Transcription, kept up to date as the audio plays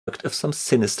of some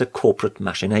sinister corporate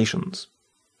machinations.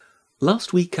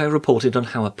 Last week I reported on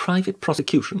how a private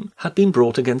prosecution had been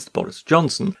brought against Boris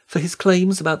Johnson for his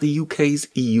claims about the UK's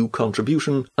EU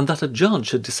contribution, and that a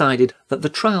judge had decided that the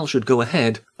trial should go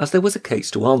ahead as there was a case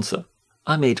to answer.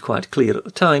 I made quite clear at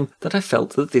the time that I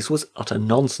felt that this was utter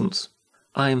nonsense.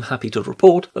 I am happy to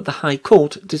report that the High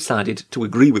Court decided to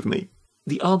agree with me.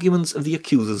 The arguments of the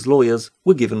accuser's lawyers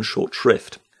were given short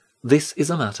shrift. This is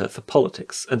a matter for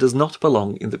politics and does not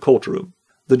belong in the courtroom.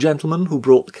 The gentleman who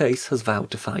brought the case has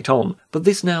vowed to fight on, but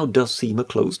this now does seem a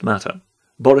closed matter.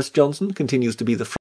 Boris Johnson continues to be the